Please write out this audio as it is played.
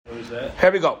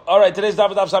Here we go. All right, today's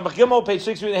Daf Samach Gimel, page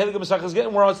 6. We're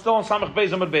still on Samach Beis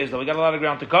Amud Beis. We got a lot of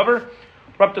ground to cover.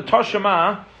 We're up to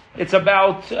Toshima. It's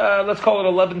about, let's call it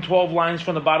 11, 12 lines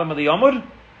from the bottom of the Amud.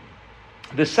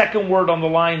 The second word on the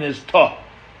line is Ta.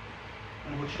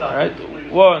 All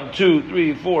right, 1, 2,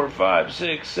 3, 4, 5,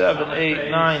 6, 7, 8,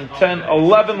 9, 10,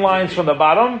 11 lines from the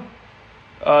bottom.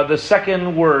 The second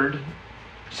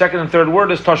and third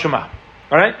word is Toshima.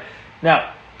 All right,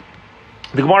 now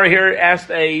the Gemara here asked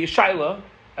a shaila,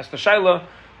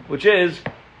 which is,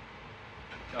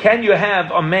 can you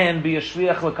have a man be a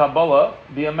shliach l'kabbalah,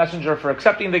 be a messenger for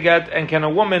accepting the get, and can a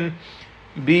woman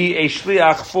be a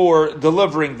shliach for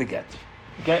delivering the get?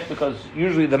 Okay, because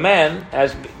usually the man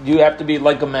you have to be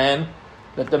like a man,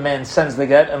 that the man sends the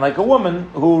get, and like a woman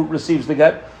who receives the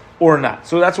get, or not.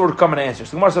 So that's what we're coming to answer.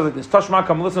 So the Gemara says like this: Tashma,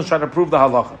 come listen, try to prove the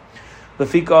halacha.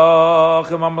 If a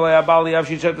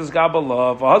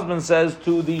husband says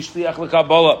to the shliach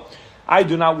l'kabbalah, I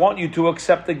do not want you to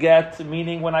accept the get,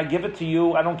 meaning when I give it to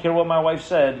you, I don't care what my wife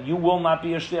said, you will not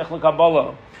be a shliach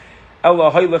l'kabbalah.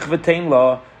 Ella hoylech v'tein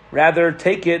la, rather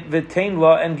take it v'tein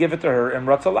la and give it to her. And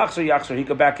ratzal achzer yachzer, he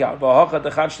could back out.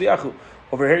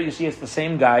 Over here you see it's the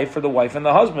same guy for the wife and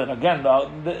the husband. Again,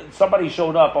 somebody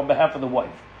showed up on behalf of the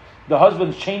wife. The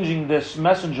husband's changing this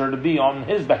messenger to be on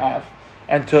his behalf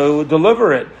and to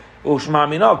deliver it. See,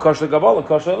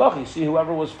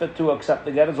 whoever was fit to accept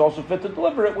the get is also fit to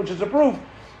deliver it, which is a proof.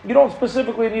 You don't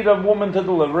specifically need a woman to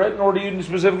deliver it, nor do you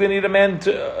specifically need a man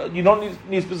to. You don't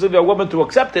need specifically a woman to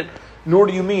accept it, nor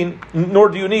do you need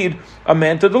a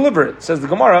man to deliver it. Says the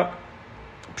Gemara.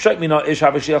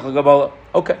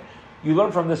 Okay, you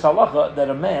learn from this halacha that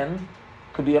a man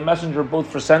could be a messenger both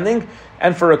for sending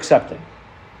and for accepting.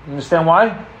 You understand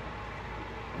why?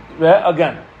 Yeah,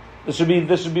 again. This should be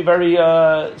very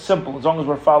simple, as long as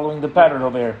we're following the pattern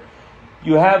over here.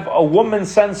 You have a woman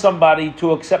send somebody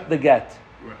to accept the get.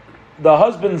 Right. The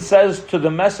husband says to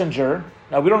the messenger,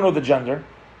 now we don't know the gender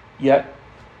yet,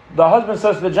 the husband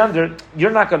says to the gender, you're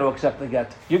not going to accept the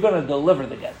get, you're going to deliver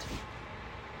the get.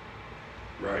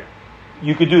 Right.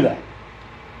 You could do that.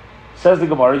 Says the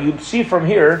Gemara, you see from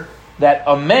here that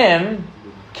a man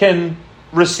can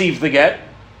receive the get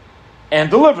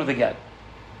and deliver the get.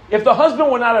 If the husband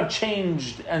would not have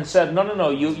changed and said, no,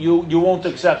 you won't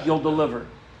accept, you'll deliver.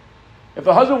 If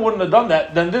the husband wouldn't have done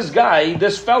that, then this guy,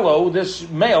 this fellow, this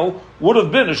male, would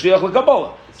have been a shliach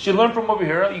l'kabbalah. She learned from over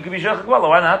here, you could be shliach l'kabbalah,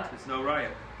 why not? It's no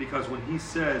riot. Because when he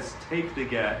says, take the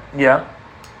get,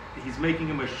 he's making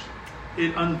him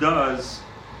it undoes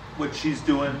what she's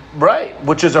doing. Right,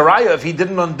 which is a raya. If he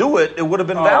didn't undo it, it would have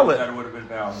been valid. That would have been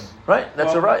valid. Right,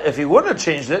 that's a raya. If he wouldn't have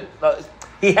changed it,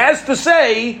 he has to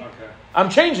say, I'm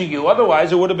changing you.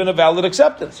 Otherwise, it would have been a valid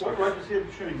acceptance. What right does he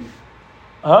have to change you?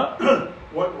 Huh?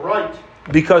 What right?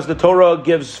 Because the Torah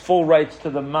gives full rights to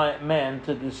the man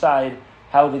to decide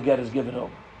how the get is given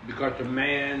over. Because the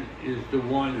man is the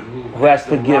one who has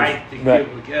to give. Right to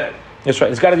give the get. That's right.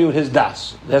 It's got to be with his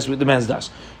das. That's with the man's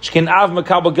das. Shkin av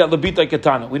makabel get lebita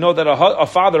katana. We know that a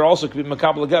father also could be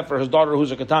makabel get for his daughter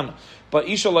who's a katana. But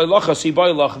isha leilacha si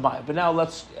bailach mai. But now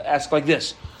let's ask like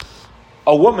this.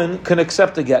 A woman can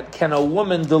accept a get. Can a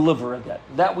woman deliver a get?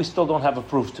 That we still don't have a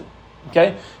proof to.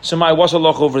 Okay? So my what's a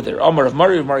loch over there? Amar of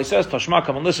Mari says, Tashma,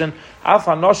 come and listen.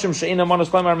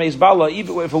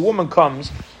 Even if a woman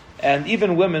comes, and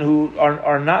even women who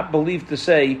are not believed to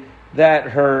say that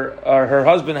her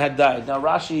husband had died. Now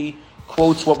Rashi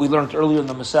quotes what we learned earlier in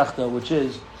the Masechta, which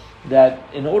is that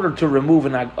in order to remove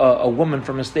a woman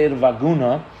from a state of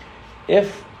aguna,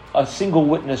 if a single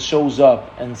witness shows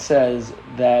up and says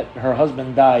that her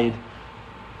husband died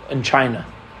in China,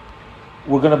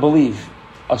 we're going to believe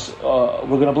a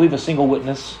single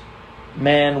witness,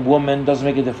 man, woman, doesn't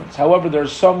make a difference. However, there are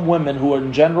some women who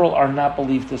in general are not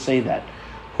believed to say that.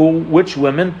 Which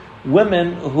women?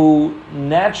 Women who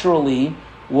naturally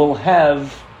will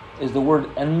have, is the word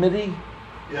enmity?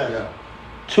 Yeah.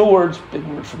 Towards, big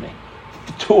word for me,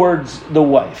 towards the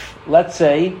wife. Let's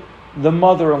say the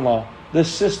mother-in-law, the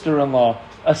sister-in-law,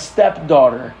 a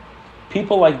stepdaughter,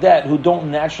 people like that who don't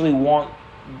naturally want,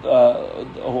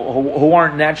 who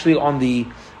aren't naturally on the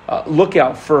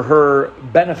lookout for her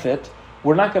benefit,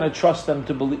 we're not going to trust them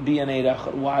to be an Eid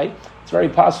Echad. Why? It's very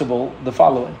possible the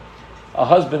following. A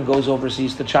husband goes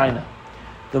overseas to China.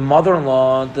 The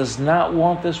mother-in-law does not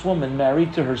want this woman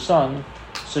married to her son,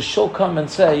 so she'll come and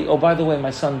say, oh, by the way,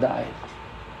 my son died.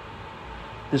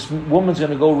 This woman's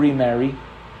going to go remarry,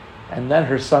 and then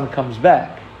her son comes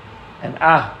back. And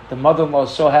the mother-in-law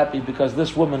is so happy because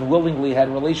this woman willingly had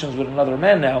relations with another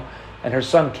man now, and her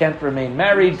son can't remain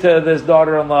married to this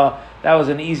daughter-in-law. That was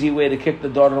an easy way to kick the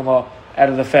daughter-in-law out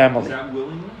of the family. Is that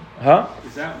willingly? Huh?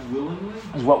 Is that willingly?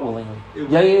 Is what willingly?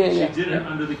 Yeah. She did it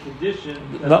under the condition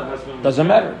that the husband was doesn't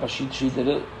matter. But she did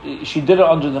it. She did it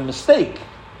under the mistake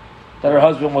that her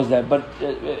husband was there. But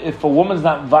if a woman's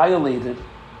not violated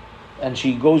and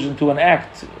she goes into an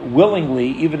act willingly,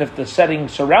 even if the setting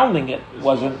surrounding it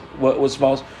was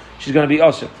false, she's going to be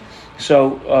usher.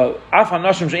 So,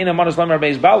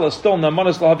 still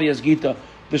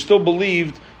they're still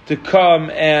believed to come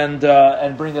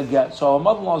and bring a get. So a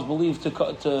mother-in-law is believed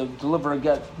to deliver a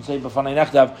get and say b'fanei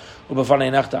nechtav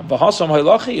u'b'fanei nechtav. V'hasam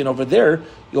ha'lachi, and over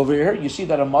here, you see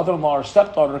that a mother-in-law or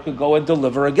stepdaughter could go and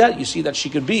deliver a get. You see that she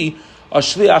could be a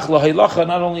shliach l'haylacha,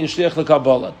 not only a shliach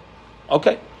l'kabbalah.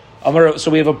 Okay, so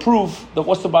we have a proof that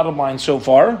what's the bottom line so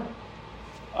far?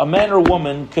 A man or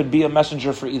woman could be a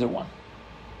messenger for either one.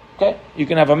 Okay, you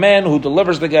can have a man who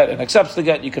delivers the get and accepts the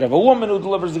get. You could have a woman who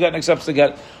delivers the get and accepts the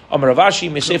get. Amar Rav Ashi,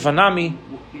 Mesefa Nami.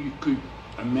 Could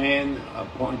a man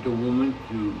appoint a woman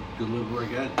to deliver a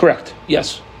get? Correct.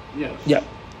 Yes. Yes. Yeah.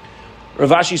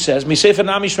 Rav Ashi says, Mesefa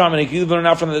Nami Shmamanik. You learn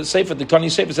out from the Sefer. The Kani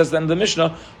Sefer says then the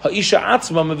Mishnah, Ha'isha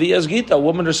Atzma Maviyaz Gita. A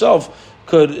woman herself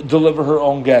could deliver her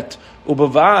own get.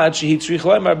 Ubavad shehi tzrich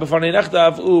leimar b'fanei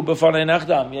nechtav b'fanei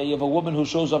nechdam. Yeah, you have a woman who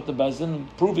shows up to Bezdin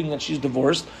proving that she's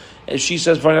divorced. She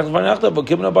says b'fanei nechtav, but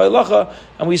kibna b'yilacha,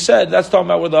 and we said that's talking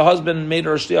about where the husband made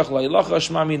her shliach la'ilacha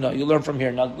shma mina. You learn from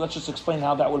here. Now let's just explain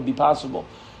how that would be possible.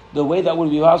 The way that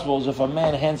would be possible is if a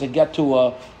man hands a get to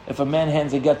a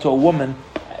woman,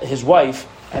 his wife,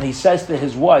 and he says to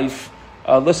his wife,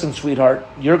 "Listen, sweetheart,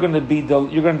 you're going to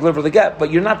deliver the get,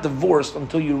 but you're not divorced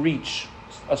until you reach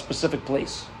a specific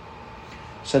place."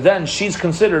 So then she's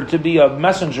considered to be a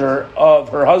messenger of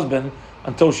her husband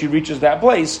until she reaches that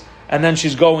place, and then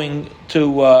she's going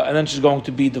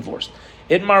to be divorced.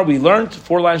 Itmar, we learned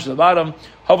 4 lines to the bottom.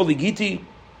 Havali giti,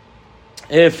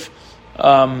 if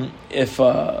a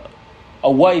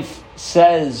wife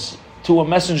says to a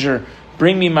messenger,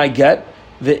 "Bring me my get,"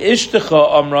 the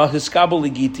ishtecha amra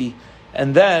hiskabali giti,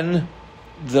 and then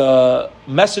the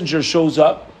messenger shows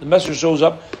up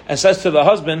and says to the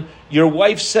husband, "Your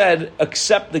wife said,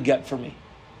 accept the get for me."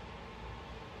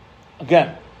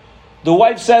 Again, the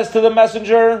wife says to the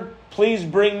messenger, "Please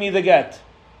bring me the get."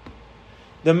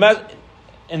 In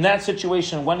that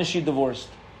situation, when is she divorced?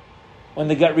 When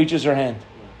the get reaches her hand.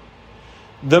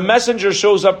 The messenger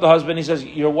shows up to the husband, he says,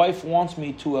 "Your wife wants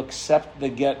me to accept the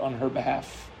get on her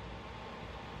behalf."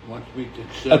 Wants me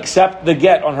to accept the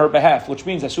get on her behalf, which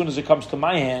means as soon as it comes to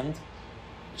my hand,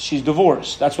 she's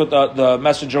divorced. That's what the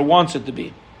messenger wants it to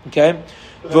be. Okay?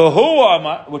 V'hu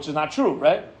amar, which is not true,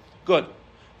 right? Good.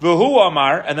 V'hu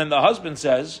amar, and then the husband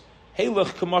says,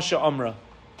 Heilach kamasha amra.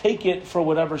 Take it for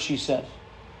whatever she said.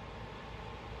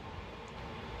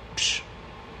 Psh.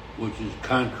 Which is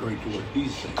contrary to what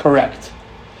he's saying. Correct.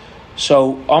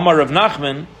 So, Amar Rav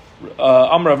Nachman,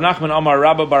 Amar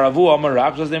Rabba Baravu, Amar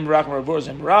Rav, his name Rav, his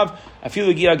name Rav. I feel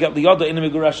like get liyada in the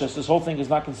migureshes. This whole thing is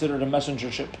not considered a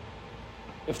messengership,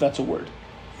 if that's a word.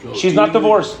 So she's not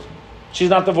divorced. She's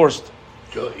not divorced.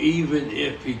 So even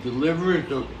if he delivers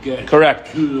the get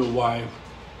correct to the wife,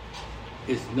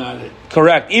 it's not it.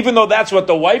 Correct. Even though that's what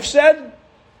the wife said,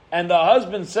 and the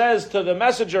husband says to the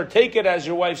messenger, "Take it as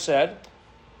your wife said,"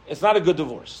 it's not a good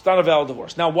divorce. It's not a valid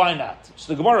divorce. Now, why not?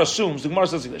 So the Gemara assumes. The Gemara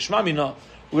says, "Shma mina."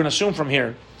 We're going to assume from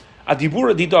here,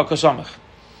 adibura dida kasamach,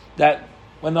 that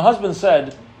when the husband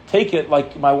said, "Take it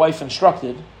like my wife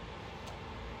instructed,"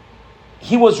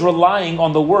 he was relying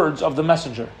on the words of the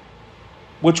messenger,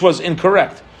 which was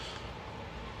incorrect.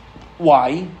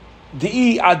 Why?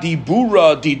 Di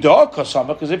adibura dida kasamach,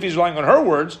 because if he's relying on her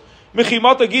words,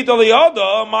 michimata gita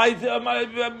liyada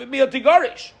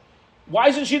miatigarish. Why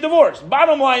isn't she divorced?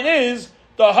 Bottom line is,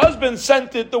 the husband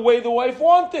sent it the way the wife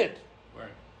wanted.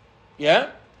 Right.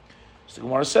 Yeah? So the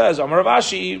Gemara says, Amar Rav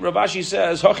Ashi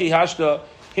says, Hachi hashta,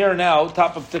 here now,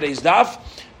 top of today's daf,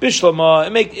 Bishlama,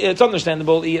 it's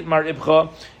understandable, if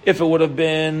it would have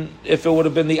been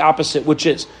the opposite, which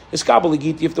is,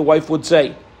 Iskabaligiti, if the wife would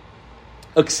say,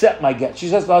 accept my get. She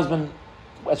says to the husband,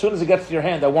 as soon as it gets to your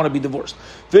hand, I want to be divorced.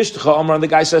 Vishtcha Amar, and the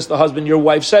guy says to the husband, your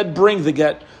wife said, bring the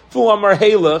get. Fu Amar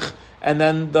Heilach, and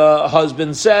then the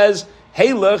husband says,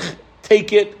 Heilach,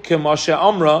 take it, Kemasha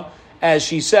Amra, as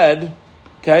she said,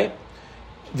 okay?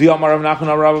 V'Amar Rav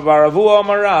Nachman Rav Baravu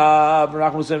Amar Rav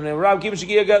Nachman said Rav Kim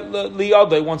Shikia got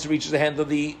liyada. Once it reaches the hand of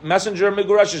the messenger,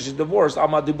 Miguresh, she's divorced.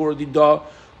 Amad Dibur Dida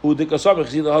Hu Dikasabich.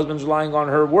 See, the husband's relying on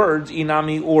her words,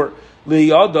 Inami or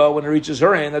liyada. When it reaches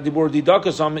her hand, that Dibur Dida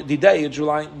Kasam Didei, it's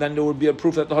relying. Then there would be a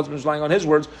proof that the husband's relying on his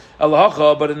words.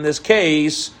 Elahacha, but in this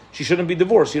case, she shouldn't be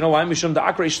divorced. You know why? Mishum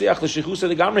da'akrei shliach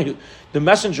l'shichusa degamrihu. The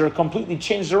messenger completely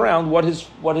changed around what his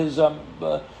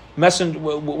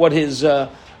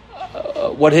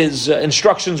what his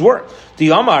instructions were. The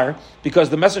Amar, because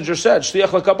the messenger said, "Shliach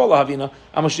lekabala havina,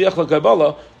 I'm a shliach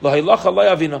lekabala lahaylacha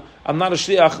layavina. I'm not a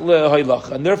shliach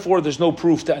lehaylacha," and therefore there's no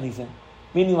proof to anything.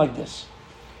 Meaning like this: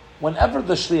 whenever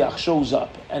the shliach shows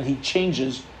up and he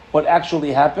changes what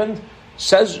actually happened,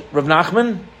 says Rav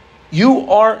Nachman,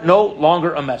 you are no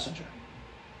longer a messenger.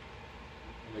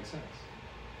 It makes sense.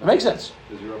 It makes sense.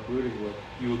 Because you're uprooting what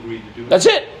you agreed to do. That's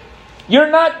it. You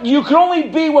can only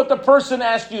be what the person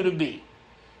asked you to be.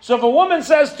 So if a woman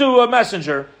says to a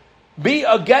messenger, be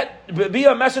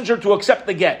a messenger to accept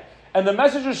the get, and the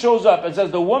messenger shows up and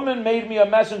says, the woman made me a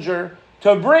messenger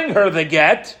to bring her the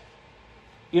get,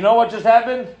 you know what just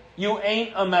happened? You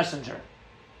ain't a messenger.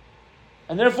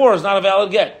 And therefore it's not a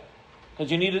valid get.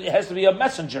 Because it has to be a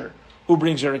messenger who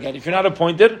brings her a get. If you're not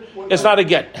appointed, it's not a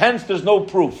get. Hence, there's no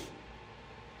proof.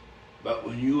 But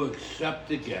when you accept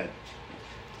the get,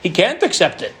 he can't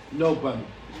accept it. No, but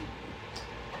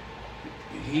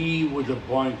he was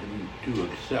appointed to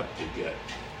accept the get.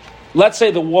 Let's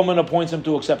say the woman appoints him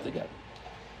to accept the get.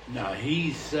 Now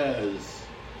he says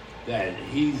that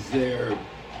he's there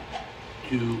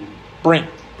to bring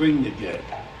the get.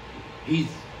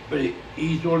 It's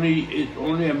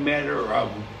only a matter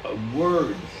of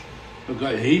words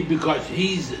because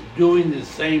he's doing the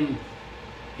same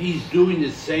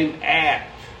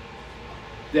act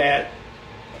that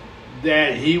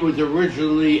he was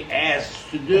originally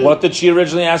asked to do. What did she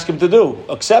originally ask him to do?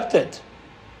 Accept it.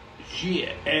 She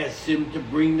asked him to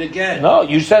bring the get. No,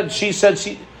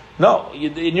 no,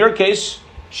 in your case,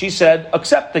 she said,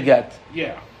 accept the get.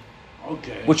 Yeah.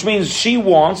 Okay. Which means she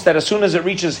wants that as soon as it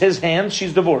reaches his hands,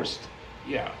 she's divorced.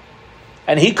 Yeah.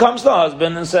 And he comes to the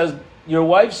husband and says, your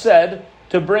wife said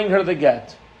to bring her the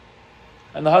get.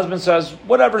 And the husband says,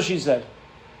 whatever she said.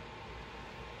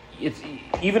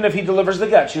 Even if he delivers the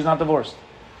get, she's not divorced.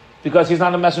 Because he's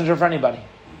not a messenger for anybody.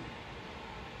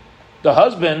 The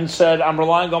husband said, I'm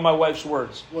relying on my wife's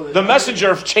words. Well, the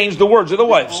messenger changed the words of the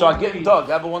wife. So I get Doug,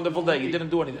 have a wonderful day. You didn't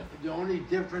do anything. The only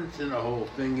difference in the whole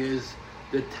thing is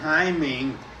the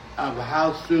timing of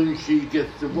how soon she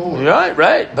gets divorced.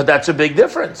 Right. But that's a big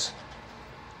difference.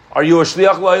 Are you a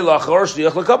shliach la'ilach or a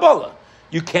shliach l'kabbalah?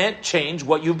 You can't change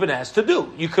what you've been asked to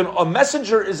do. A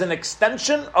messenger is an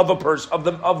extension of a person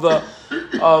of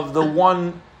the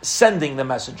one sending the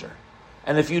messenger.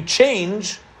 And if you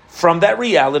change from that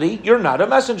reality, you're not a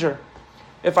messenger.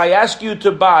 If I ask you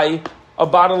to buy a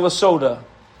bottle of soda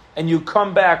and you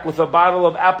come back with a bottle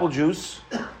of apple juice,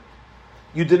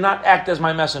 you did not act as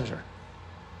my messenger.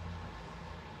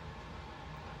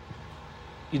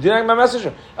 You didn't act my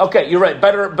messenger. Okay, you're right.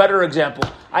 Better example.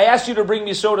 I asked you to bring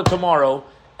me soda tomorrow,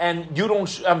 and you don't.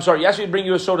 I'm sorry. You asked me to bring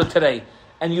you a soda today,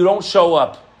 and you don't show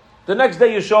up. The next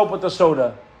day you show up with the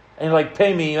soda, and you're like,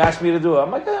 "Pay me." You asked me to do it.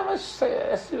 I'm like, "I'm going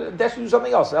to ask you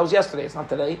something else." That was yesterday. It's not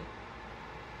today.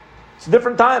 It's a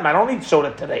different time. I don't need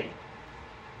soda today.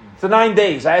 It's the 9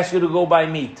 days. I asked you to go buy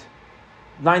meat.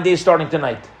 9 days starting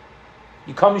tonight.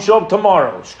 You come, you show up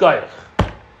tomorrow. Shkoyach.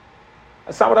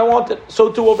 That's not what I wanted.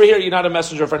 So too over here, you're not a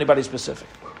messenger for anybody specific.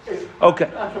 Okay.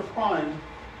 I should find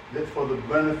that for the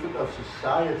benefit of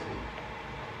society,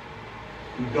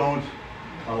 we don't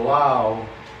allow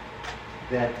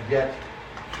that get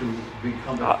to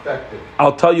become effective.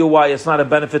 I'll tell you why it's not a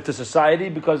benefit to society,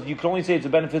 because you can only say it's a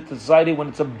benefit to society when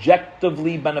it's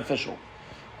objectively beneficial.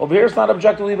 Over here, it's not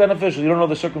objectively beneficial. You don't know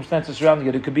the circumstances surrounding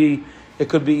it. It could be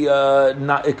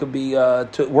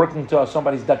working to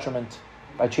somebody's detriment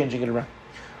by changing it around.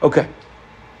 Okay.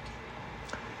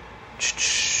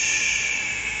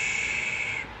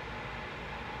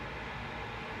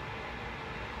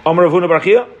 Amar Ravuna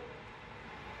Barchia.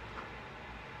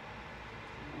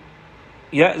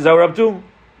 Yeah, is that what we're up to?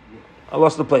 I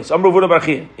lost the place. Amar Ravuna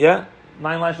Barchia. Yeah?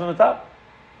 9 lines from the top.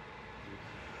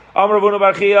 Amar Ravuna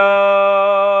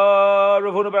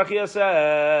Barchia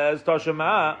says,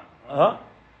 Toshima.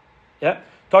 Yeah.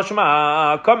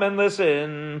 Toshma, come and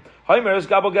listen.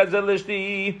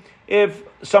 If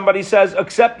somebody says,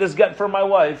 accept this get for my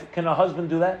wife, can a husband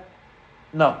do that?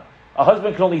 No. A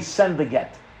husband can only send the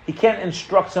get. He can't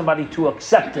instruct somebody to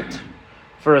accept it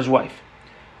for his wife.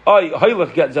 Or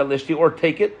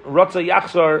take it.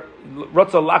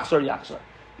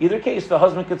 Either case, the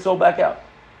husband could still back out.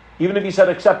 Even if he said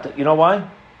accept it. You know why?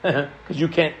 Because you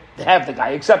can't have the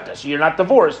guy accept it. So you're not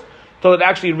divorced till it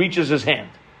actually reaches his hand.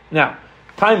 Now,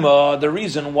 the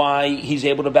reason why he's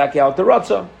able to back out the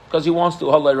Ratzah, because he wants to,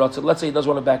 let's say he does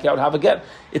want to back out, have a get.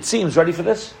 It seems, ready for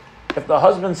this? If the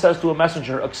husband says to a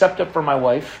messenger, accept it for my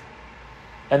wife,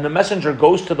 and the messenger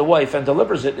goes to the wife and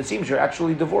delivers it, it seems you're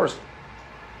actually divorced.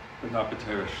 But not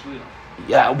B'terah Shliach.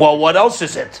 Yeah, well, what else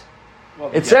is it? Well,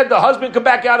 it said the husband can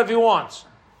back out if he wants.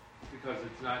 because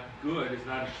it's not good, it's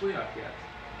not a shliach yet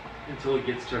until it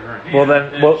gets to her hand. Well,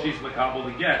 then she's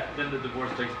makabel to get. Then the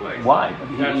divorce takes place. Why?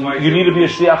 That's why you need to be a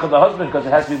shliach of the husband because it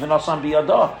has to be v'nasan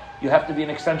biyadah. You have to be an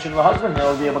extension of the husband in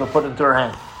order to be able to put it into her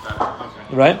hand.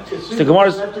 Okay. Right? The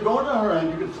Gemara has to go into her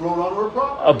hand. You can throw it on her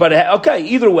property. But okay,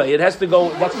 either way, it has to go.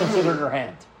 That's considered her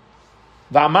hand.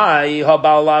 The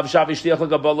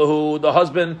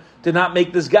husband did not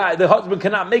make this guy. The husband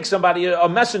cannot make somebody a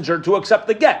messenger to accept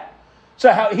the get.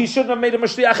 So he shouldn't have made a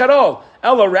mashliach at all.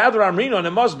 Ella, rather, Amrino, and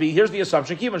it must be. Here's the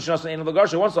assumption: once the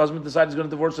husband decides he's going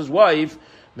to divorce his wife,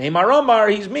 Meimar Omar,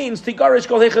 he means tigarish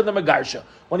kol hechad megarsha.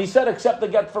 When he said accept the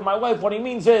get for my wife, what he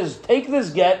means is take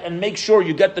this get and make sure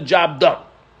you get the job done.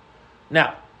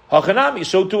 Now, hachanami,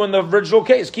 so too in the original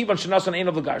case, kivan shenasan ein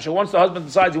of legarsha. Once the husband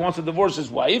decides he wants to divorce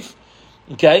his wife,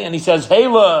 okay, and he says, hey,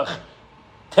 look,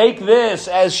 take this,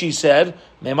 as she said,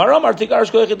 Meimar Omar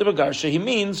tigarish kol hechad megarsha. He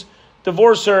means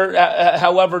divorce her,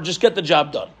 however, just get the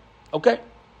job done. Okay?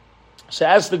 So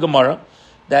ask the Gemara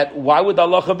that why would the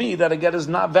halacha be that a get is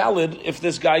not valid if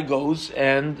this guy goes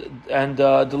and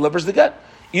delivers the get?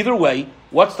 Either way,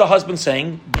 what's the husband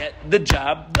saying? Get the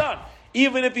job done.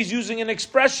 Even if he's using an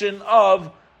expression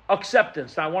of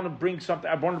acceptance. Now I want to bring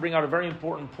out a very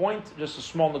important point, just a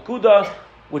small nakuda,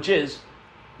 which is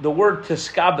the word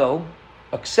tiskabel,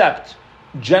 accept,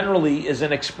 generally is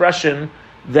an expression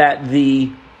that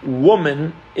the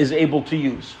woman is able to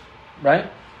use,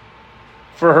 right?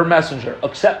 For her messenger,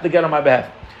 accept the get on my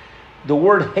behalf. The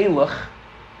word halach,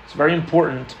 it's very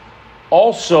important,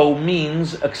 also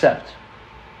means accept.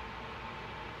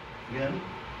 Again?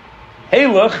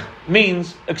 Halach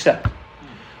means accept.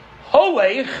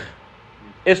 Holech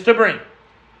is to bring.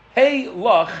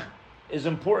 Halach is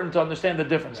important to understand the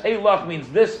difference. Halach means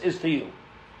this is to you.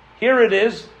 Here it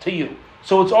is to you.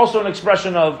 So it's also an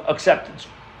expression of acceptance.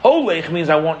 Holech means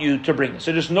I want you to bring it.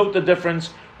 So just note the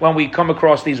difference when we come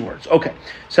across these words. Okay.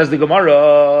 Says the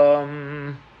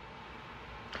Gemara,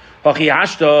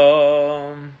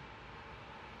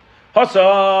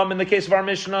 Hasam, in the case of our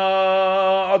Mishnah,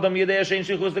 Adam Yedei Shein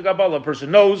Shichus LeKabbalah. A person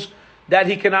knows that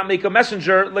he cannot make a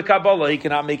messenger LeKabbalah. He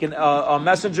cannot make a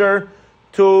messenger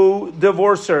to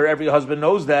divorce her. Every husband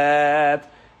knows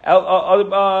that. And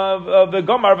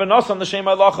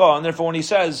therefore when he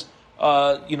says,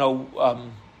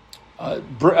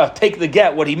 take the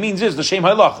get, what he means is the shem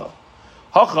halacha.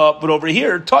 Hacha, but over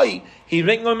here, tai, he's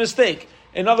making a mistake.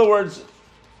 In other words,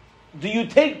 do you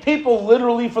take people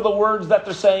literally for the words that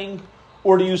they're saying,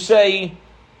 or do you say,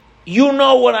 you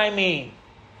know what I mean?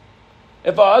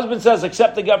 If a husband says,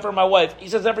 accept the get for my wife, he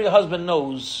says every husband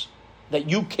knows that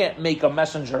you can't make a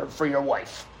messenger for your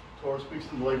wife. Torah speaks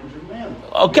in the language of man.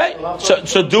 Okay,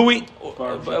 so do we?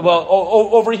 Well,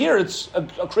 over here it's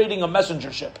creating a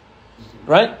messengership,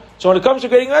 right? So when it comes to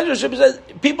creating a messengership, he says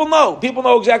people know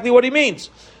exactly what he means.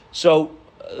 So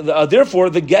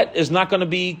therefore, the get is not going to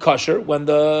be kosher when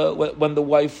the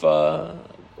wife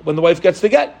gets the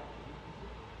get.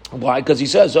 Why? Because he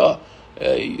says, I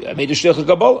made a shliach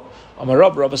l'kabbalah. Amar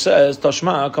Rabba says,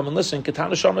 Tashma, come and listen.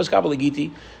 Ketana sharma kabbalah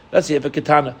giti. Let's see if a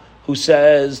ketana who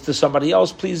says to somebody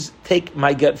else, please take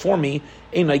my get for me.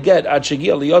 Ain't I get ad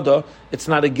shegia liyada. It's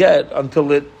not a get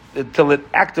until it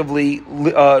actively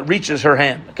reaches her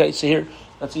hand. Okay, so here,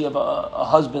 let's see if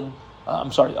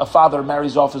a father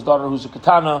marries off his daughter who's a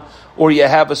katana, or you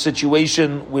have a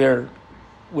situation where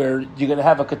you're going to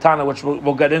have a katana, which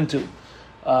we'll get into.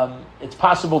 It's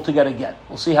possible to get a get.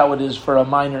 We'll see how it is for a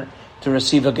minor to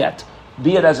receive a get.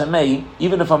 Be it as it may,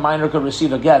 even if a minor could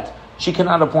receive a get, she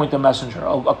cannot appoint a messenger.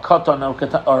 A katan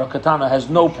or a katana has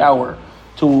no power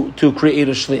to create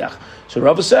a shliach. So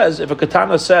Rava says, if a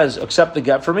katana says, accept the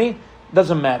get for me, it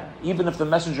doesn't matter. Even if the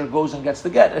messenger goes and gets the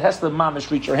get, it has to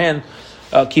mamish reach her hand.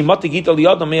 Now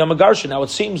it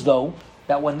seems though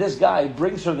that when this guy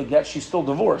brings her the get, she's still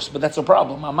divorced, but that's a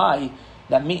problem.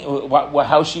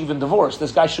 How is she even divorced?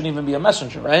 This guy shouldn't even be a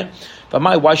messenger, right? But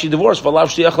why is she divorced?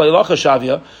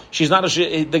 She's not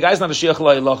the guy's not a shiach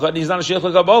la'ilacha, and he's not a shiach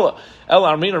la'kabbalah. El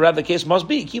Armina, rather the case must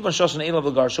be kivan shashan ein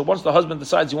l'gar. So once the husband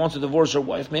decides he wants to divorce her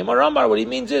wife, what he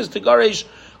means is tigaresh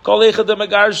kol echad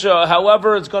megarsha.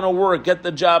 However, it's going to work. Get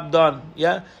the job done.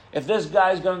 Yeah. If this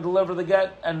guy is going to deliver the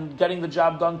get and getting the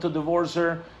job done to divorce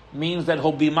her means that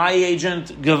he'll be my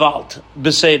agent, gewalt,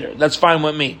 beseder. That's fine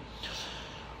with me.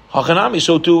 Hachanami,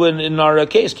 so too in our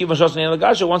case, once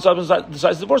the husband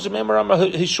decides to divorce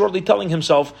him, he's shortly telling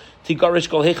himself, Tigarish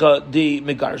kol hecha di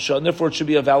megarsha, and therefore it should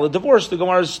be a valid divorce. The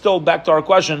Gemara is still back to our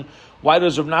question, why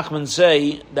does Rav Nachman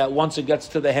say that once it gets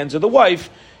to the hands of the wife,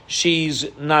 she's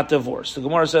not divorced? The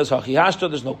Gemara says, Hachi hashta,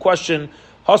 there's no question.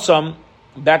 Hasam,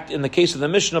 back in the case of the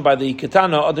Mishnah by the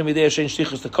Ketana, Adam Yidei Shein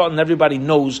Shlichus, the Katan, everybody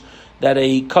knows that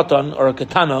a Katan or a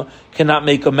Ketana cannot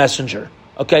make a messenger.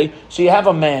 Okay? So you have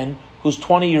a man who's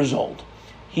 20 years old.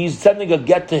 He's sending a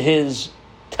get to his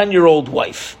 10-year-old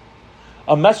wife.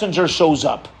 A messenger shows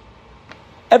up.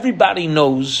 Everybody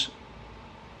knows,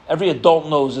 every adult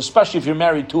knows, especially if you're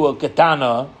married to a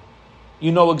Ketana,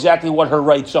 you know exactly what her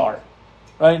rights are.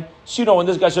 Right? So when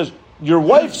this guy says, your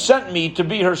wife sent me to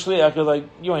be her shliach, you're like,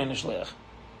 you ain't a shliach.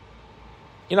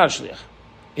 You're not a shliach.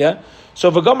 Yeah? So,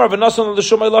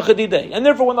 and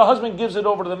therefore when the husband gives it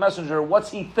over to the messenger,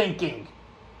 what's he thinking?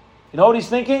 You know what he's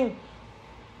thinking?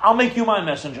 I'll make you my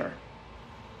messenger.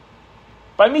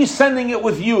 By me sending it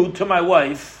with you to my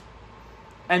wife,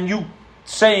 and you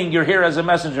saying you're here as a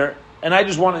messenger, and I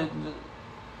just want to...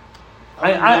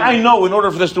 I know in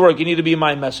order for this to work, you need to be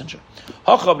my messenger.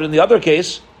 But in the other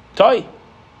case, Toi.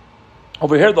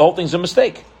 Over here, the whole thing's a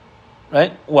mistake.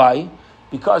 Right? Why?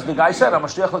 Because the guy said, I'm a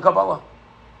shliach l'Kabbalah.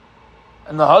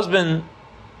 And the husband,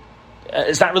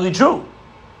 it's not really true.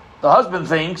 The husband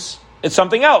thinks it's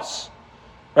something else.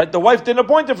 Right? The wife didn't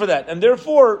appoint him for that. And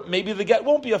therefore, maybe the get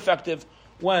won't be effective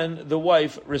when the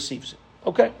wife receives it.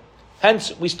 Okay?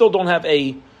 Hence, we still don't have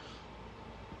a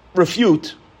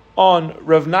refute on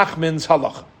Rav Nachman's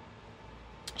halacha.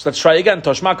 So let's try again.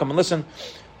 Toshma, come and listen.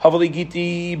 Havali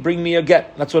giti, bring me a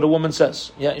get. That's what a woman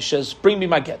says. Yeah, she says, bring me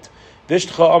my get.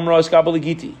 Vishtcha amra eskabali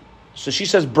giti. So she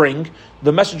says, bring.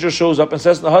 The messenger shows up and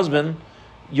says to the husband,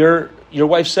 your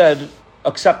wife said,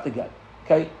 accept the get.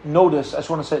 Okay? Notice, I just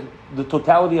want to say, the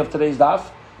totality of today's daf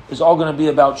is all going to be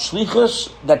about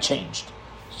shlichus that changed.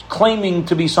 It's claiming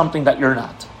to be something that you're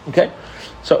not. Okay?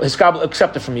 So, hiskabel,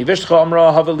 accept it from me. Vishtcha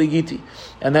amra havali giti.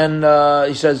 And then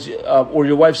he says, or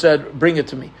your wife said, bring it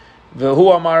to me.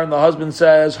 V'hu amar, and the husband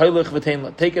says, Haylich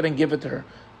v'teinla, take it and give it to her.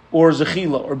 Or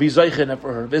zechila, or be zeichen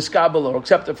for her. V'skabel, or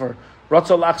accept it for her.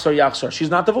 Ratza lachsar yachsar. She's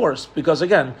not divorced, because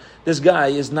again, this guy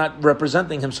is not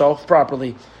representing himself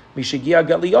properly. Mishigia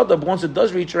gat but once it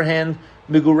does reach her hand,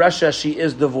 miguresha, she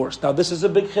is divorced. Now this is a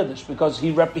big chiddush, because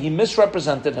he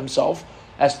misrepresented himself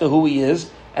as to who he is,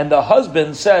 and the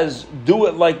husband says, do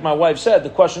it like my wife said. The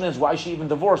question is, why is she even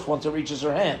divorced once it reaches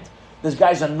her hand? This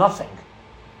guy's a nothing.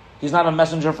 He's not a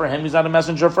messenger for him. He's not a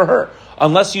messenger for her.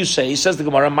 Unless you say, says the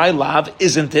Gemara, my lav,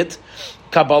 isn't it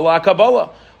Kabbalah?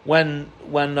 When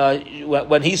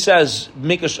he says,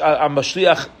 I'm a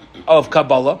shliach of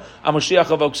Kabbalah, I'm a shliach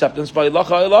of acceptance,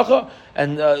 va'ilacha,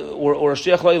 and or a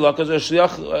shliach la'ilacha is a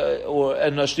shliach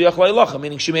and a shliach la'ilacha,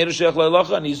 meaning she made a shliach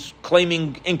la'ilacha, and he's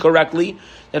claiming incorrectly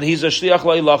that he's a shliach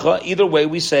la'ilacha. Either way,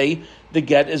 we say the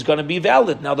get is going to be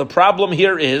valid. Now the problem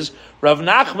here is Rav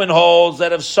Nachman holds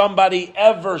that if somebody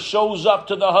ever shows up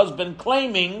to the husband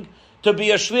claiming to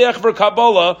be a shliach for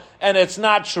Kabbalah and it's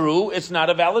not true, it's not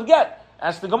a valid get.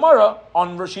 Ask the Gemara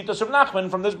on Rashitas of Nachman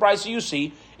from this brisa you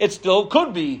see, it still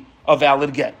could be a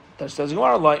valid get. That says the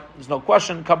Gemara, like, there's no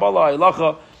question. Kabbalah,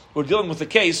 ilacha, we're dealing with a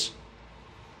case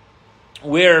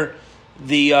where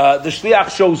the shliach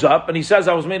shows up and he says,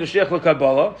 I was made a shliach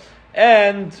l'Kabbalah,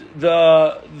 and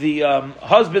the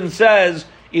husband says,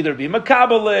 either be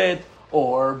makabel it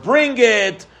or bring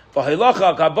it,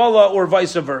 v'hilacha Kabbalah, or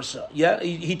vice versa. Yeah,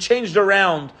 he changed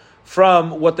around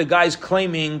from what the guy's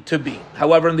claiming to be.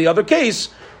 However, in the other case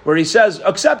where he says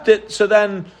accept it, so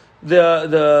then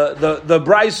the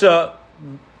brisa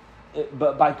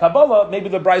by Kabbalah, maybe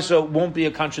the brisa won't be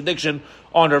a contradiction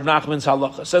on Rav Nachman's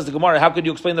halacha. Says the Gemara, how could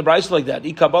you explain the brisa like that?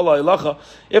 Kabbalah halacha,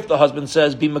 if the husband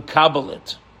says be makabel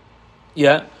it,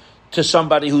 yeah, to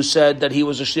somebody who said that he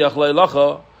was a shliach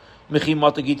le'elacha,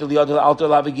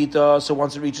 so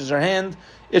once it reaches her hand,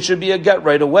 it should be a get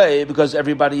right away, because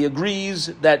everybody agrees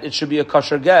that it should be a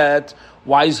kosher get.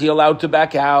 Why is he allowed to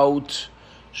back out?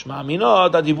 We're relying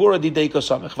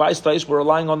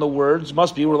on the words,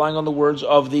 must be relying on the words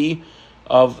of the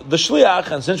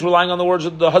shliach, and since we're relying on the words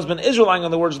of the husband is relying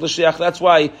on the words of the shliach, that's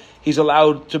why he's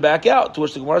allowed to back out. To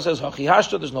which the Gemara says,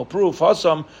 there's no proof.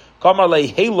 Hasam kamar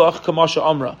le'heilach kamasha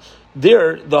amra.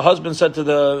 There, the husband said to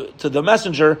the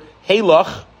messenger,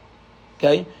 heilach,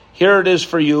 okay, here it is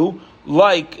for you,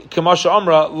 like kamasha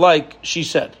amra, like she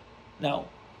said. Now,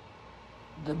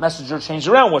 the messenger changed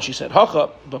around what she said. Hacha,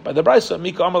 but by the brisa,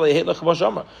 mika amar le'heilach kamasha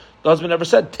amra. The husband never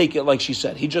said, take it like she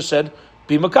said. He just said,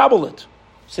 be makabel it.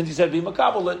 Since he said, be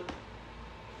makabel it,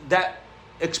 that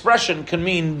expression can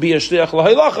mean be a shliach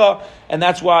l'heilacha, and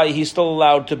that's why he's still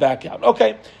allowed to back out.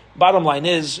 Okay. Bottom line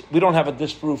is, we don't have a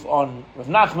disproof on Rav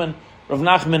Nachman. Rav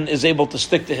Nachman is able to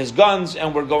stick to his guns,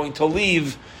 and we're going to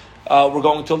leave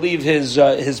his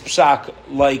psak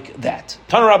like that.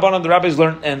 Tana Rabbanan, the rabbis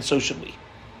learned, and so should we.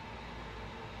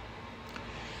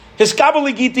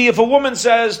 Hiskabali giti, if a woman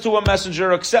says to a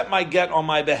messenger, accept my get on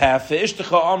my behalf,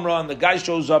 ishtacha amra, and the guy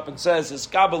shows up and says,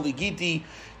 Hiskabali giti,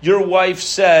 your wife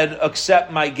said,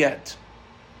 accept my get.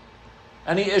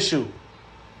 Any issue?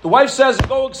 The wife says,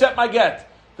 go accept my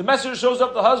get. The messenger shows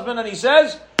up, the husband, and he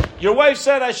says, your wife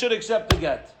said I should accept the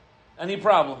get. Any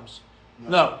problems?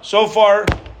 No. So far,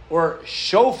 or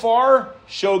shofar,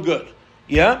 show good.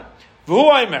 Yeah?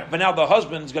 But now the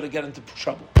husband's going to get into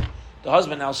trouble. The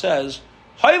husband now says,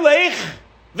 Haylech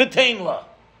v'tein.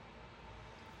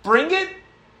 Bring it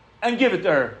and give it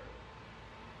to her.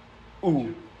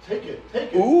 Ooh. Take it.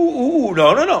 Ooh,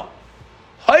 no.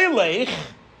 Haylech,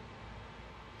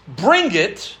 bring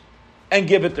it and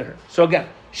give it to her. So again,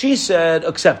 she said,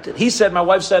 accept it. He said, my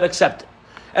wife said, accept it.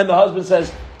 And the husband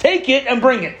says, take it and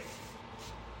bring it.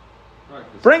 Right,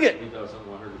 bring it. He doesn't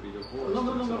want her to be divorced.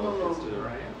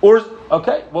 No. Or,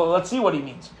 okay, well, let's see what he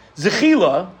means.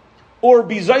 Zechila, or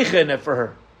be zeichen it for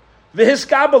her.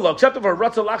 V'hiskabala, except for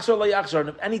ratzah lachzor layachzor. And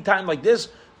if any time like this,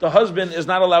 the husband is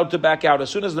not allowed to back out. As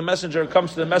soon as the messenger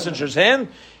comes to the messenger's hand,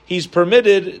 he's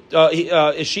permitted,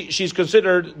 she's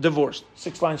considered divorced.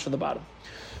 6 lines from the bottom.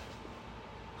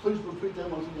 Please repeat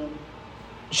that once again.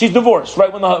 She's divorced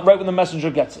right when the messenger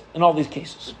gets it, in all these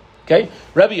cases. Okay?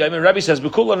 Rabbi says, I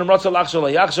don't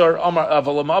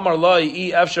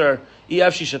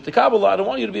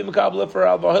want you to be Makabala for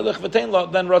Al-Vahilach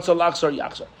V'tein, then Ratzah Lachzor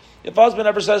Yachzor. If a husband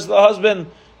ever says to the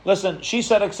husband, listen, she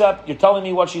said accept, you're telling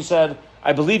me what she said,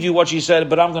 I believe you what she said,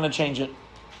 but I'm going to change it.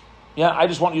 Yeah, I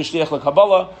just want you to shliach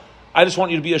l'Kabbalah, I just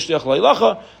want you to be a shliach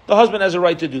l'Ilacha. The husband has a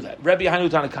right to do that. Rabbi Hanu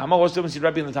Tanakama, what's the difference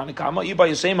between Rabbi and the Tanakama? Iba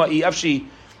Yasema, Ifshi,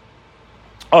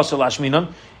 also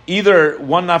Lashminan. Either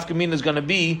one nafkamin is going to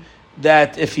be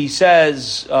that if he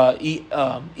says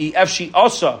Ifshi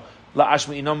also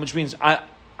Lashminan, which means I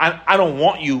don't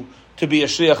want you to be a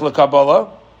shliach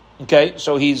l'Kabbalah. Okay,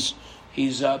 so he's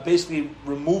basically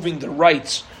removing the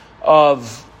rights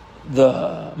of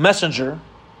the messenger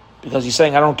because he's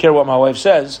saying I don't care what my wife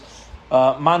says.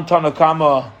 Man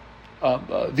Tanakama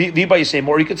Viba Yisem,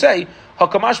 or you could say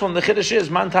Hakamashman. The Chiddush is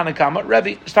Man Tanakama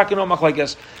Rebbe. It's talking no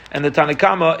machlekes, and the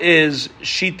Tanakama is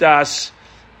Shitas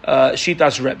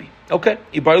Rebbe. Okay,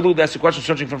 Ibayilu. That's the question.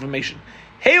 Searching for information.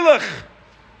 Halach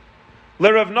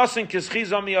leRav Nosson Kischi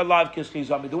Zami Alav Kischi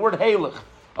Zami. The word Halach,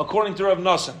 according to Rav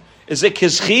Nosson, is it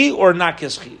Kischi or not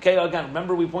Kischi? Okay, again,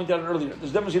 remember we pointed out earlier. There's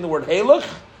a difference between the word Halach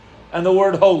and the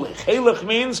word Holich. Halach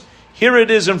means here it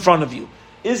is in front of you.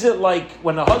 Is it like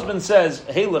when a husband says,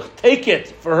 Halach, take it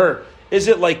for her, is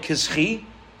it like Kischi,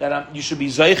 that you should be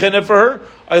Zeichen it for her?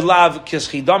 I love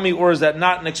Kischi Dami, or is that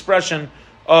not an expression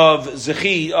of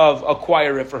Zechi, of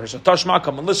acquire it for her? So Tashma,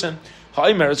 come and listen.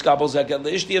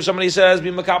 If somebody says,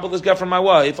 be makabel this get from my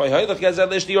wife, or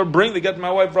bring the get to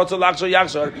my wife,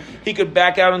 he could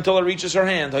back out until it reaches her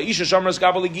hand.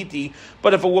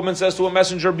 But if a woman says to a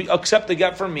messenger, accept the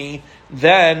get from me,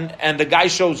 then, and the guy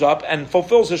shows up and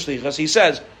fulfills his shlichus, he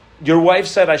says, your wife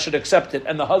said I should accept it,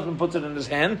 and the husband puts it in his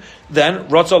hand, then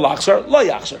Ratzah Lachzor Lo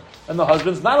Yachzor. And the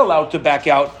husband's not allowed to back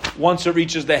out once it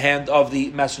reaches the hand of the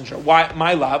messenger. Why,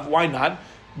 my love, why not?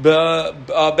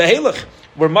 Behelach.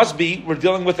 We're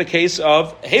dealing with a case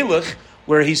of Halach,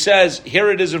 where he says,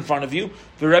 here it is in front of you,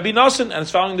 the Rabbi Nosson, and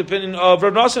it's following the opinion of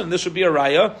Rabbi Nosson, and this would be a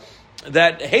raya,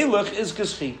 that Halach is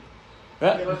Kischi.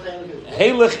 Right?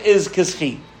 Halach is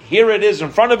Kischi. Here it is in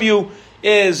front of you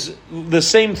is the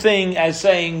same thing as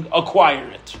saying, acquire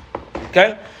it.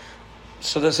 Okay?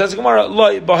 So that says Gemara,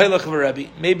 Loi B'Halach v'Rebbe.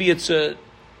 Maybe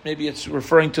it's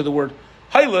referring to the word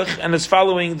Halach, and it's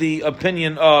following the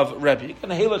opinion of Rebbe.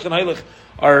 And Halach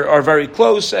are very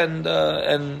close and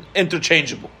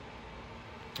interchangeable.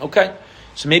 Okay?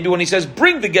 So maybe when he says,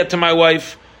 bring the get to my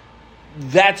wife,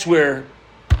 that's where,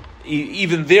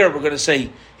 even there, we're going to say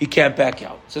he can't back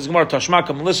out. It says Gemara,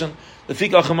 Tashmakam, listen, if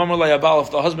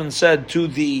the husband said to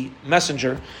the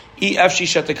messenger,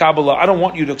 I don't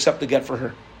want you to accept the get for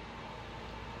her.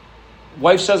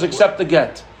 Wife says, accept the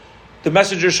get. The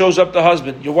messenger shows up the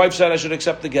husband. Your wife said I should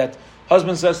accept the get.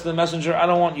 Husband says to the messenger, I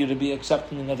don't want you to be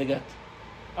accepting another get.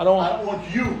 I don't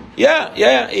want you. Yeah.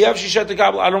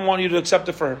 I don't want you to accept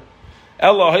it for her.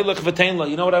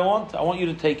 You know what I want? I want you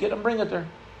to take it and bring it to her.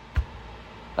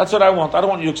 That's what I want. I don't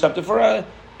want you to accept it for her.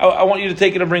 I want you to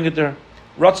take it and bring it to her.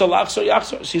 Ratzah Lachzor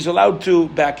Yachzor. She's allowed to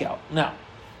back out. Now,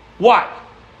 why?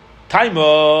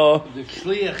 Taima. The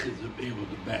shliach is able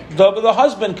to back out. The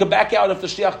husband could back out if the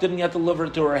shliach didn't yet deliver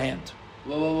it to her hand.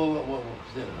 Whoa.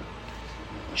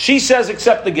 She says,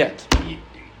 accept the get.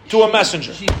 To a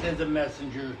messenger. She says a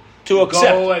messenger to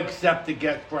accept. Go accept the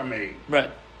get from me.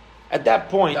 Right. At that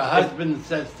point, the husband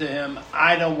says to him,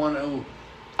 I don't want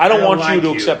you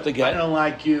to accept the get. I don't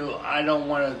like you. I don't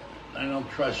want to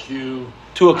trust you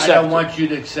to accept. I don't want you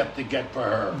to accept the get for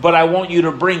her. But I want you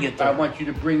to bring it to her. I want you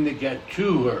to bring the get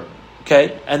to her.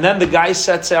 Okay, and then the guy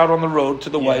sets out on the road to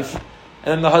the wife, and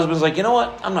then the husband's like, you know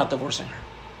what? I'm not divorcing her.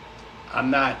 I'm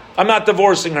not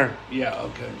divorcing her. Yeah,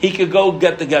 okay. He could go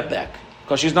get the get back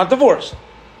because she's not divorced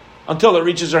until it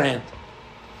reaches her hand.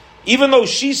 Even though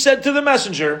she said to the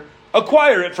messenger,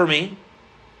 acquire it for me,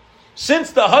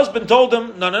 since the husband told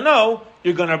him, no,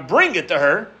 you're going to bring it to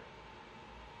her,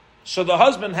 so the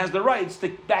husband has the rights to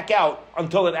back out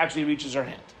until it actually reaches her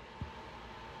hand.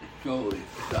 So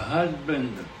the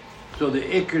husband, the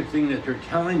ikr thing that they're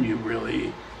telling you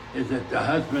really is that the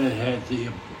husband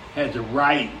has the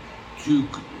right to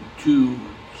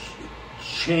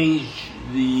change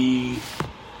the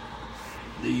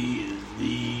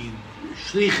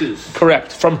shlichus.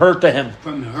 Correct. From her to him.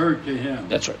 From her to him.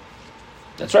 That's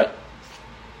right.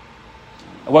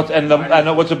 What's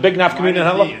a big nafkamina in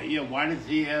halakha? Why does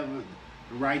he have the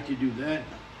right to do that?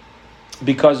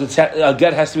 Because a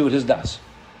get has to be with his das.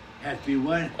 Has to be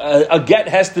what? A get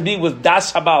has to be with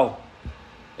das habal.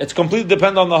 It's completely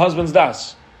dependent on the husband's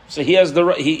das. So he has the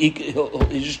right.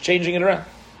 He's just changing it around.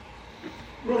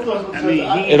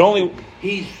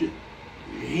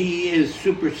 He is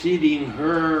superseding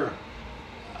her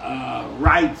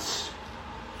rights,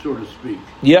 so to speak.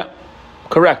 Yeah,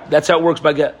 correct. That's how it works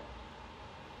by get.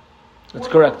 That's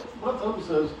correct. What the husband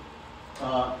says,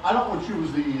 I don't want you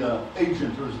as the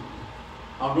agent, or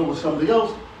I'll go with somebody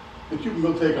else, but you can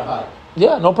go take a hike.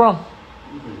 Yeah, no problem.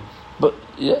 Okay. But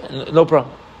no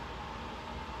problem.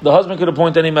 The husband could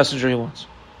appoint any messenger he wants.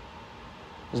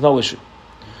 There's no issue.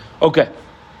 Okay.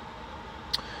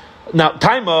 Now,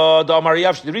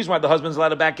 the reason why the husband's allowed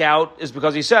to back out is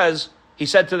because he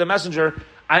said to the messenger,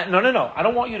 no, I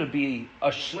don't want you to be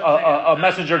a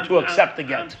messenger to accept the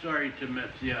get. I'm sorry to mess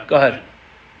you up. Go ahead.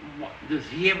 Does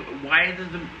he have,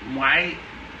 why,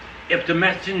 if the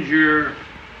messenger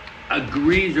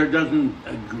agrees or doesn't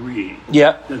agree,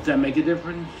 does that make a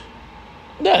difference?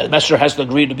 Yeah, the messenger has to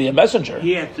agree to be a messenger.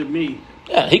 He has to meet.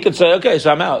 Yeah, he could say, okay,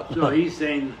 so I'm out. So he's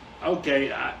saying,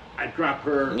 okay, I drop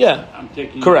her. Yeah. I'm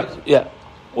taking. Correct. Yeah.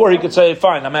 Or he could say,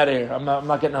 fine, I'm out of here. I'm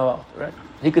not getting involved. Right?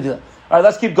 He could do that. All right,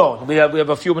 let's keep going. We have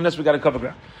a few minutes. We got to cover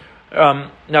ground.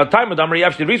 Now, time with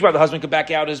Amri, the reason why the husband could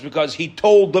back out is because he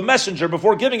told the messenger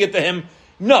before giving it to him,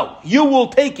 no, you will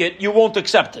take it, you won't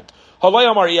accept it. But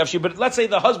let's say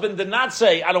the husband did not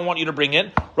say, I don't want you to bring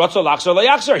it.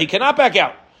 He cannot back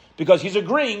out because he's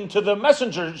agreeing to the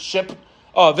messengership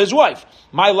of his wife.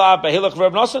 My love, Behelach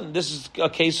Rav Nosson. This is a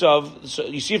case of, so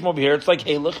you see from over here, it's like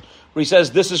Helach, where he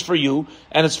says, this is for you,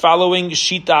 and it's following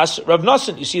Shitas Rav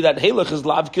Nosson. You see that Helach is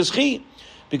Lav Kischi,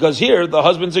 because here the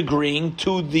husband's agreeing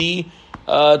to the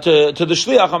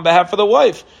shliach on behalf of the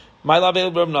wife. My love,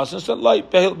 Rav Nosson said,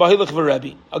 like Bahilach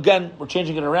v'Rebbe. Again, we're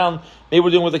changing it around. Maybe we're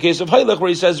doing with the case of Hailach, where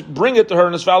he says, bring it to her,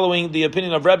 and is following the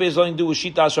opinion of Rebbe, is nothing to do with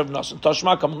Shitas Rav Nosson.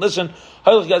 Tashma, come and listen.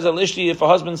 Hailach Gazel Ishti, if a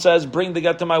husband says, bring the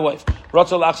get to my wife,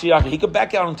 Ratzal Achsiyaka, he could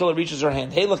back out until it reaches her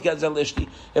hand. Hailach Gazel Ishti,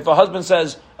 if a husband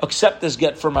says, accept this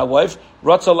get for my wife,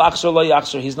 Ratzal Achsor Lo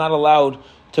Yachsor, he's not allowed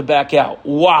to back out.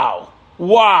 Wow.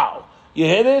 You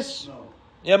hear this? No.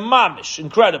 Yeah, mamish,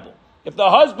 incredible. If the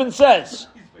husband says,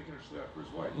 He's making a shliach for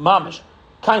his wife. mamish,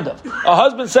 kind of. A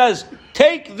husband says,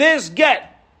 take this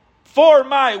get for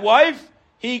my wife,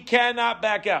 he cannot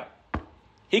back out.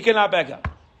 He cannot back out.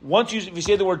 If you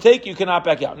say the word take, you cannot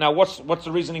back out. Now, what's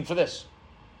the reasoning for this?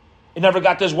 It never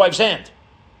got to his wife's hand.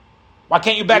 Why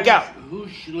can't you back out? Who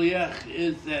shliach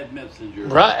is that messenger?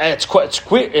 Right? It's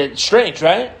strange,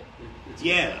 right?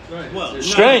 Yeah. Right. Well,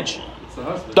 Strange. It's the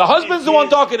husband. The husband's the one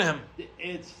talking to him.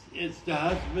 It's the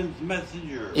husband's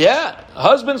messenger. Yeah,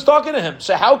 husband's talking to him.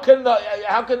 So how can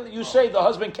you say the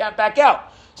husband can't back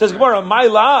out? Says Gemara, man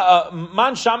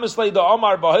shamislei da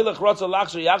Omar b'hoilech ratzah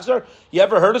lachzer yachzer. You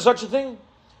ever heard of such a thing,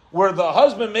 where the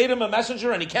husband made him a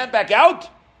messenger and he can't back out?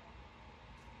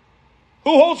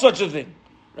 Who holds such a thing?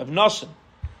 Rav Nosson,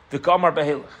 v'kamar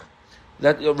b'hoilech.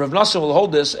 That Rav Nosson will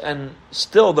hold this, and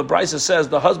still the Brisa says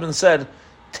the husband said,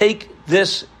 "Take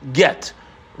this get."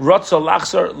 Ratzah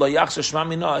lachzer lo yachzer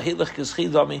shmamina hilech kischi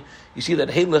dami. You see that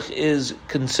hilech is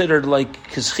considered like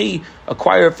kischi,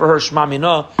 acquire for her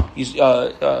shmamina.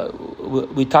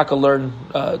 We taka learn.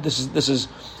 This is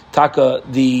taka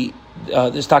the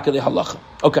halacha.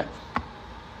 Okay.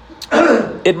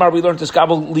 Itmar, we learned to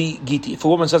skabel li giti. If a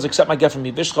woman says, accept my get from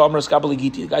me, vishcha amar skabel li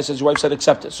giti. The guy says, your wife said,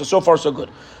 accept it. So far, so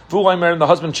good. V'uaymer, and the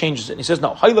husband changes it. And he says,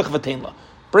 no, haylech v'teinla.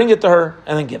 Bring it to her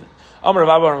and then give it. Amar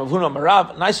Rav Huna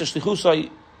Marav, nicer shlichusai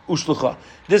ushlucha.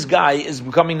 This guy is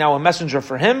becoming now a messenger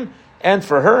for him and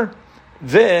for her.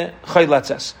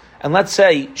 V'chaylatzes. and let's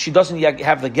say she doesn't yet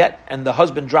have the get, and the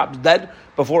husband drops dead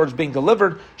before it's being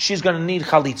delivered, she's going to need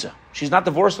chalitza. She's not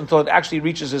divorced until it actually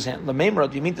reaches his hand. Lamemra,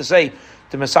 do you mean to say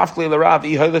to Mesafkli L'Rav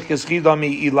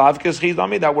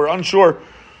that we're unsure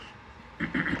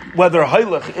whether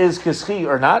Hailach is kischi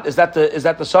or not? Is that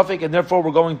the suffix, and therefore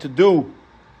we're going to do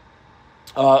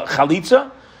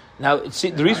chalitza? Now, see,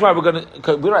 the reason why we're going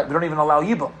to, we don't even allow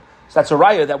yibum. So that's a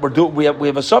raya that we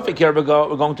have a suffix here. We're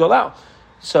going to allow.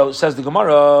 So says the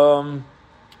Gemara.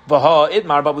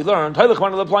 But we learned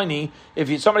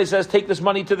if somebody says take this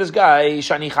money to this guy,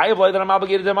 shani chayav that I'm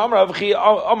obligated to him.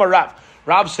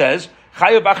 Rav says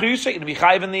chayav b'achri to be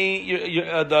chayav in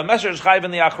the messenger is chayav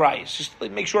in the achrayis. Just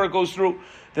make sure it goes through.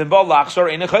 Then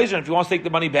if he wants to take the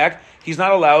money back, he's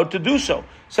not allowed to do so.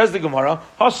 Says the Gemara,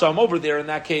 Hassam over there in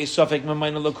that case, Safek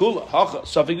Mamayna Lakula,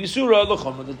 Safek Visura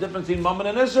Lachoma. The difference between Mammon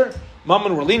and Isser,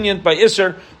 Mammon were lenient, by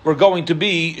Isser we're going to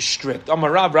be strict. Amar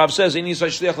Rav says, a woman is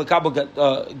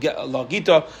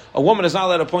not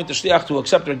allowed to appoint the shliach to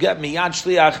accept her get, miyad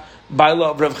shliach by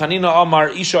law. Rav Chanina Amar,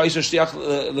 Isha Isser shliach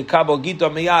lekabel gita,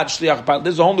 miyad shliach by.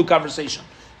 This is a whole new conversation.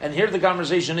 And here the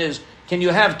conversation is, can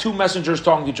you have two messengers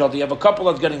talking to each other? You have a couple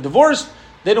that's getting divorced,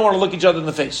 they don't want to look each other in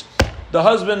the face. The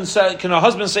husband said, can a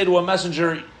husband say to a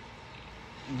messenger,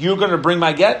 you're going to bring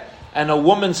my get? And a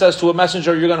woman says to a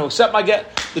messenger, you're going to accept my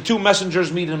get? The two messengers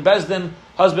meet in Bezdin.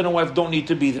 Husband and wife don't need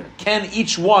to be there. Can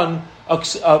each one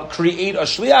create a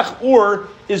shliach, or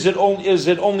is it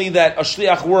only that a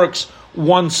shliach works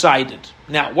one-sided?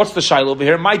 Now, what's the shaila over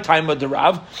here? My time of the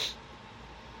Rav.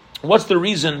 What's the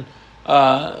reason?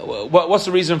 What's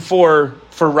the reason for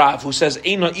Rav, who says that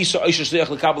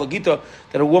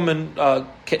a woman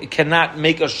cannot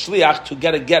make a shliach to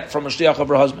get a get from a shliach of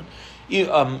her husband?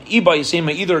 Either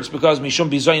it's because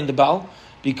mishum bizayin the bal,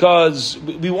 because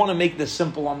we want to make this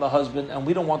simple on the husband, and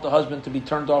we don't want the husband to be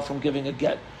turned off from giving a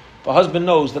get. If the husband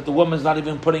knows that the woman's not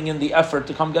even putting in the effort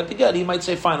to come get the get, he might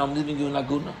say, "Fine, I'm leaving you in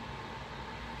laguna."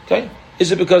 Okay.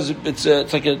 Is it because it's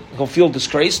like he'll feel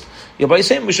disgraced? Or maybe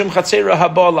it's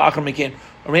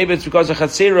because of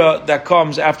chatzera that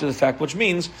comes after the fact, which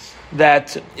means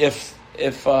that if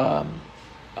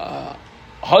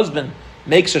husband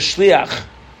makes a shliach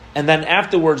and then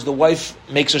afterwards the wife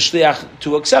makes a shliach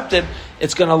to accept it,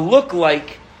 it's going to look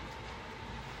like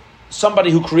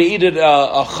somebody who created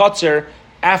a chatzer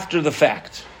after the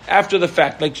fact. After the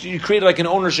fact, like you created like an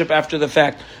ownership after the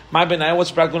fact. My benai, what's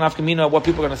practical nafkamina? What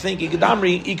people are going to think?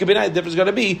 Ikadamri, ikabinai. The difference is going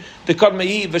to be the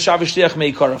kadmei v'shav shliach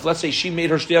meikaraf. Let's say she made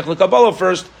her shliach lekabala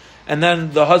first, and then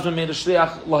the husband made a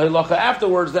shliach lahilacha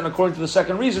afterwards. Then, according to the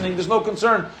second reasoning, there's no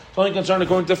concern. It's only concern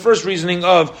according to the first reasoning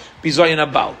of bizayin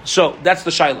abal. So that's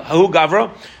the shaila. Hahu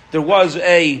gavra. There was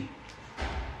a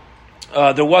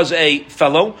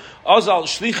fellow Azal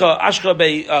shlicha ashka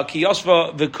be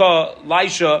kiyasva v'ka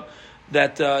laisha.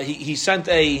 That he sent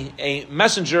a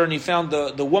messenger and he found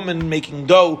the woman making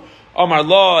dough. Amar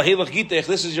la hilach gitech.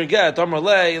 This is your get. Amar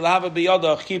le lahava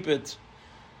biyadach. Keep it.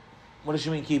 What does she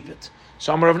mean? Keep it.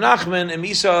 So Amar Rav Nachman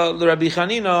emisa l'Rabbi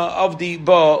Chanina of the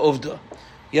ba uvda.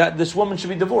 Yeah, this woman should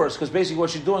be divorced because basically what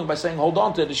she's doing by saying hold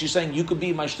on to it is she's saying you could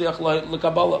be my shliach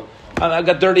lekabala. I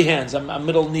got dirty hands. I'm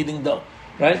middle kneading dough.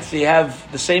 Right. So you have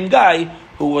the same guy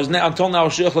who was until now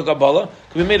shliach lekabala,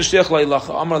 could be made a shliach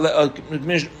leilacha.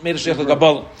 Made a shliach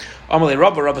lekabala. Amalei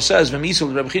Rabba says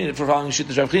v'misul Rabbi China for following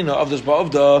shit Rabbi China of this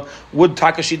ba'avda would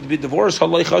takashit be divorced.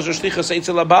 Halei chazer shlichas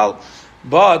eitzel abal,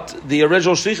 but the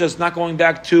original shlichas is not going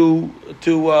back to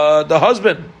the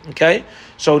husband. Okay,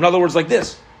 so in other words, like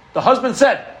this: the husband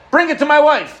said, "Bring it to my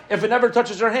wife." If it never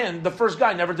touches her hand, the first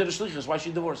guy never did a shlichas. Why is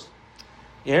she divorced?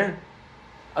 You hear?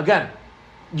 Again.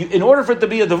 In order for it to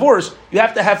be a divorce, you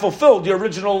have to have fulfilled the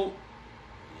original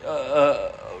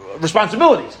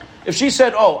responsibilities. If she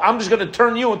said, "Oh, I'm just going to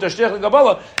turn you into shliach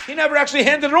lekabala," he never actually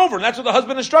handed it over, and that's what the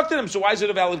husband instructed him. So why is it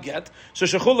a valid get? So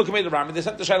shechulu kamei l'Rami. They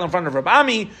sent the shayla in front of Rabbi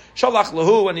Ami. Shalach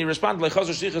lahu, and he responded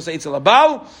lechazer shlichas eitzel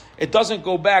abal. It doesn't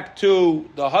go back to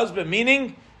the husband,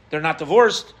 meaning they're not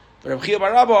divorced. Rabbi Chia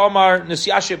bar Abba Omar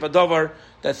Nisyashe Badavar.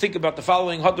 That think about the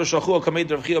following: Hadar Shachu Kamed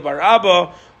Rabbi Chia bar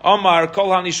Abba Omar Kol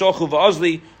Hani Shochu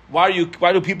VaOzli. Why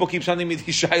do people keep sending me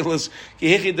these shaylas?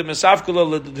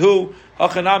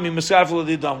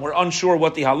 We're unsure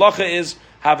what the halacha is.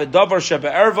 Have a davar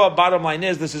shebe'erva. Bottom line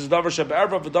is, this is davar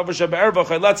shebe'erva, v'davar shebe'erva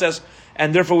chayletzes,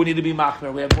 and therefore we need to be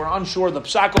machmer. We're unsure the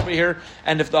psak over here,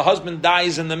 and if the husband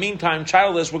dies in the meantime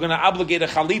childless, we're going to obligate a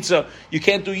chalitza. You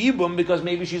can't do yibum because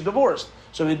maybe she's divorced.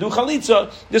 So we do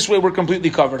chalitza. This way we're completely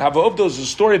covered. Have a the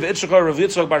story of Yitzchak Rav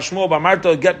Yitzchak Bar Shmuel Bar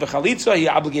Marta get the chalitza. He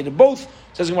obligated both.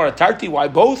 Says Gemara Tarti. Why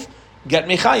both? get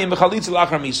mechayim b'chalitza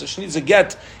lachar misa. She needs a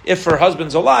get if her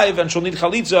husband's alive, and she'll need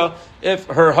chalitza if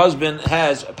her husband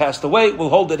has passed away. We'll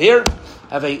hold it here.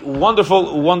 Have a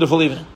wonderful, wonderful evening.